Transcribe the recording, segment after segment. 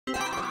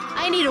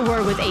I need a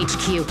word with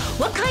HQ.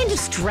 What kind of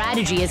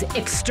strategy is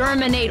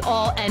exterminate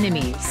all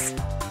enemies?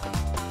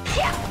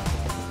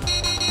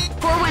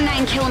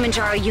 419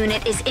 Kilimanjaro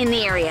unit is in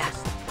the area.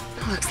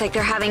 Looks like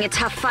they're having a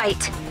tough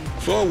fight.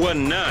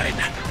 419?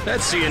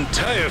 That's the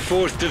entire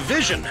 4th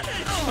Division.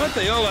 Aren't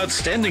they all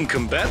outstanding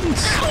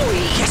combatants?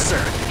 Yes,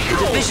 sir.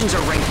 The divisions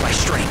are ranked by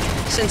strength.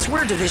 Since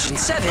we're Division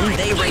 7,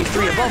 they rank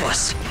 3 above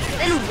us.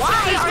 Then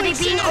why are they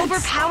being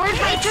overpowered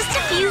by just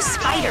a few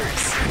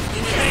spiders?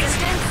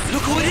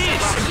 Look who it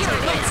is!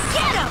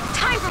 Get them!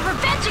 Time for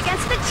revenge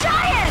against the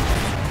giants!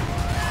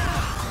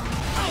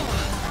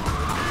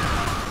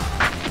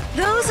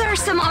 Those are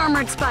some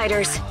armored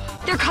spiders.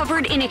 They're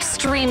covered in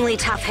extremely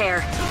tough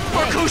hair.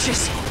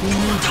 Marcosius!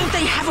 Don't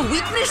they have a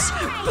weakness?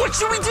 What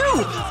should we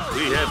do?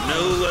 We have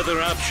no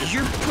other option.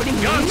 You're putting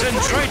me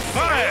Concentrate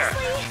fire!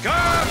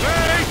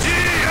 Carpe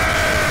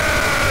diem!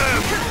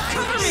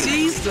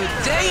 Seize the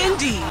day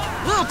indeed.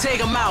 We'll take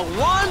them out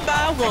one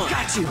by one.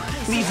 Got you.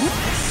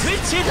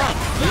 Switch it up.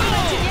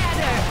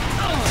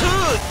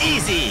 Too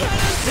easy.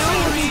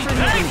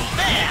 Doing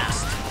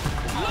fast.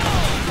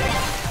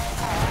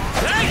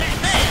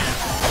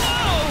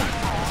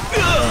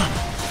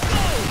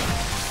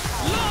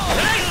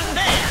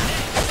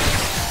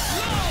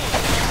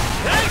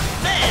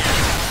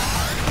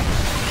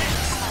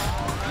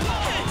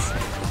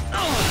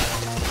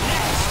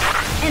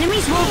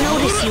 Enemies won't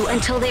notice you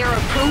until they are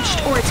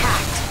approached or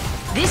attacked.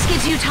 This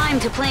gives you time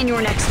to plan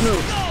your next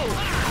move.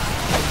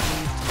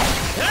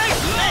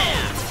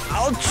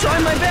 I'll try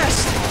my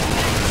best.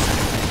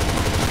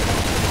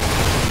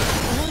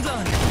 Hold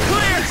on.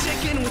 Clear!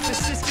 Check in with the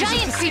sisters.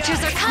 Giant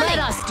creatures are coming! Let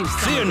us do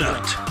something. Fear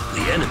not.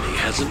 The enemy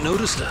hasn't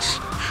noticed us.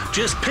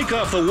 Just pick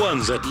off the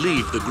ones that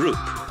leave the group.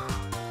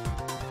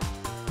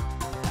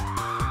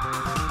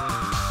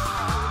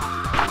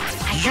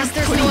 I guess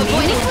there's no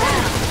avoiding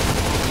that.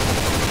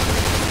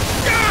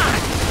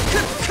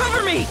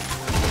 Cover me!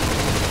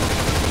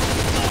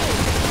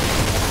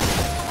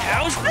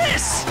 How's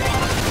this?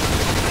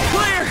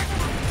 Clear!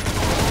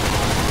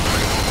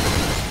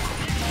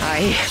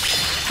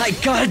 I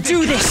gotta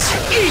do this!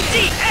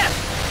 EDF!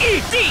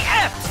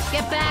 EDF!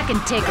 Get back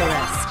and take a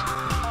rest.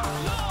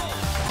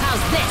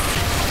 How's this?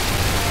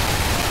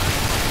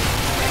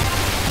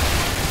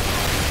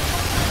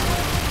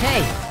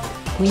 Hey,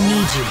 we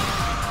need you.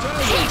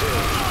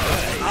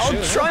 I'll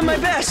try my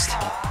best!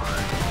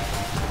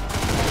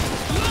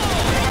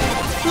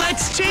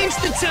 Let's change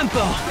the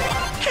tempo!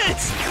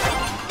 Hits!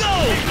 Go!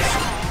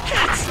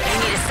 Hits! You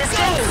need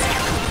assistance?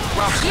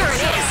 Well, here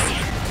it is.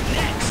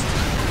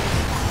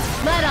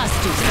 Let us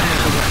do some of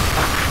the work.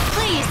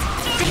 Please,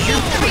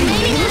 defeat the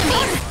remaining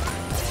enemies!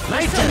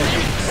 My turn!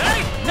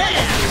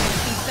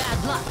 Bad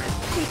luck.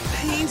 It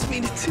pains me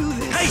to do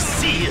this. I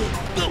see you!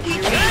 But we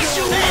can't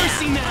show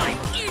mercy now!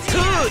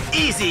 Too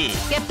easy!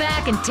 Get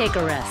back and take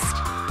a rest.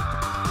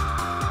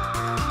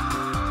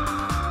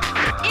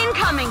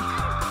 Incoming!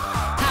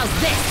 How's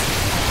this?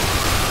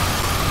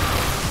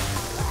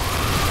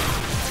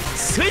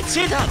 Switch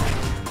it up!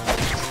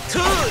 Too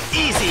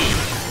easy!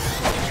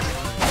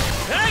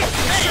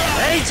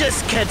 I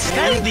just can't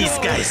stand these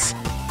guys!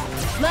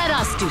 Let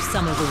us do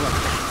some of the work.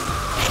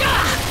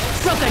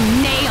 Broke a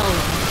nail.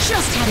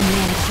 Just had a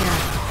manicure.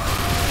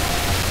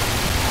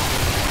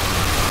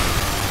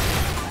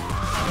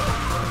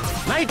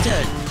 My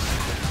turn!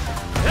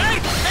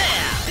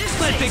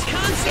 But the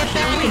concept... Get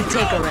back and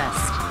take a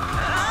rest.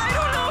 I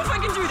don't know if I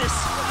can do this!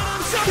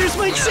 Here's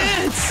my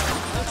chance!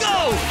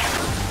 Go!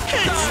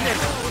 Hits!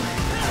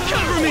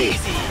 Cover me!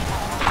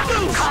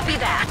 Move! Copy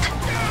that.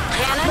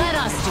 Cannon, Let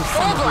us do some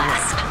full of the work.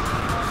 blast.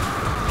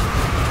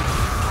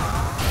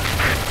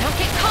 Don't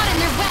get caught in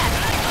their web.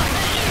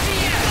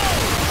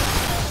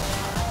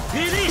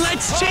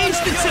 Let's change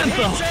the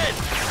tempo!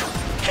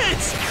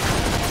 Hits!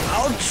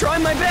 I'll try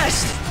my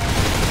best!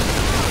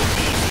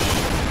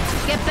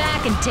 Get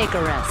back and take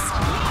a rest.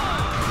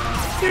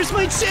 Here's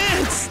my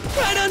chance!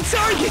 Right on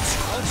target!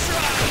 I'll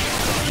try!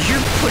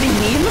 You're putting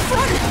me in the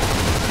front?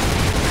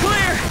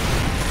 Clear!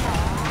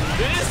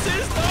 This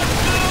is not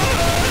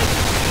good!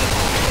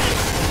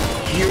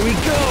 Here we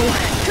go!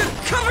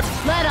 Cover!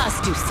 Let us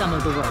do some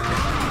of the work.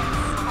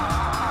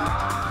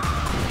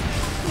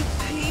 It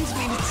pains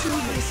me to do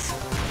this.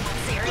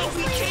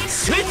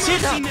 Switch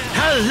it up!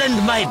 I'll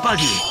lend my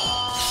body!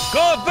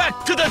 Go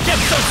back to the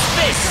depths of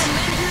space!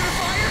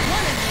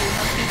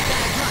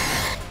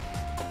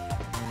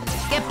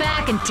 Get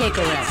back and take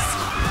a rest.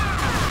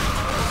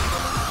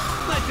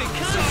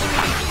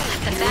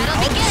 The battle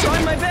I'll begins. try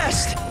my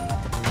best!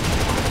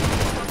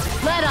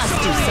 Let us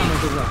do some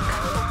of the work.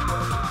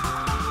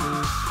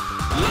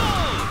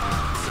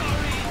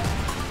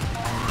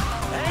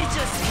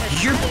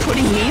 You're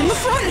putting me in the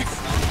front?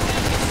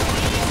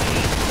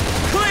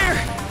 Clear!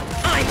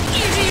 I'm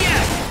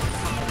EDF!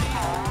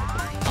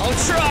 I'll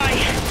try!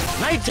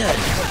 My turn!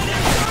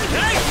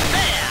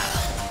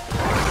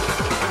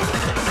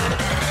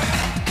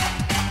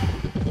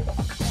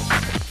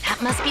 That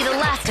must be the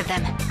last of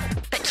them.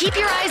 But keep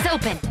your eyes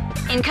open.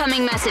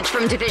 Incoming message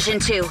from Division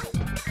 2.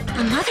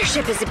 A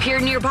mothership has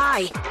appeared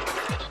nearby.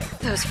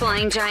 Those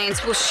flying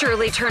giants will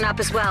surely turn up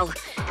as well.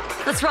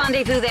 Let's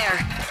rendezvous there.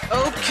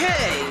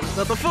 Okay,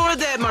 but before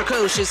that,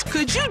 Marcosius,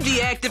 could you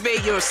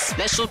deactivate your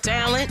special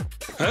talent?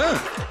 Huh?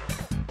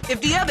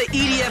 If the other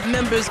EDF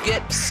members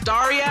get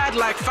starry-eyed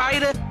like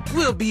Fighter,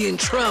 we'll be in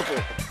trouble.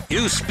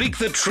 You speak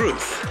the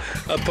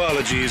truth.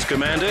 Apologies,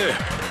 Commander.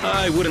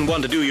 I wouldn't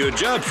want to do your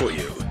job for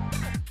you.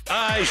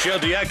 I shall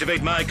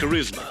deactivate my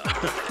charisma.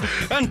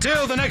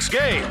 Until the next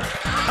game.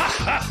 Ha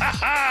ha ha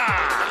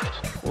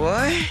ha!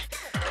 What?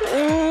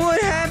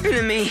 What happened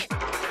to me?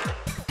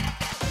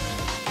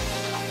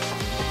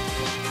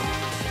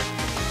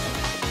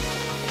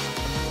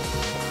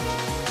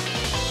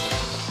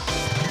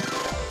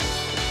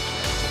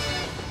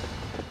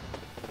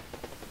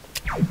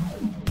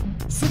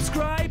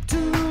 Subscribe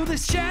to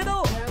this channel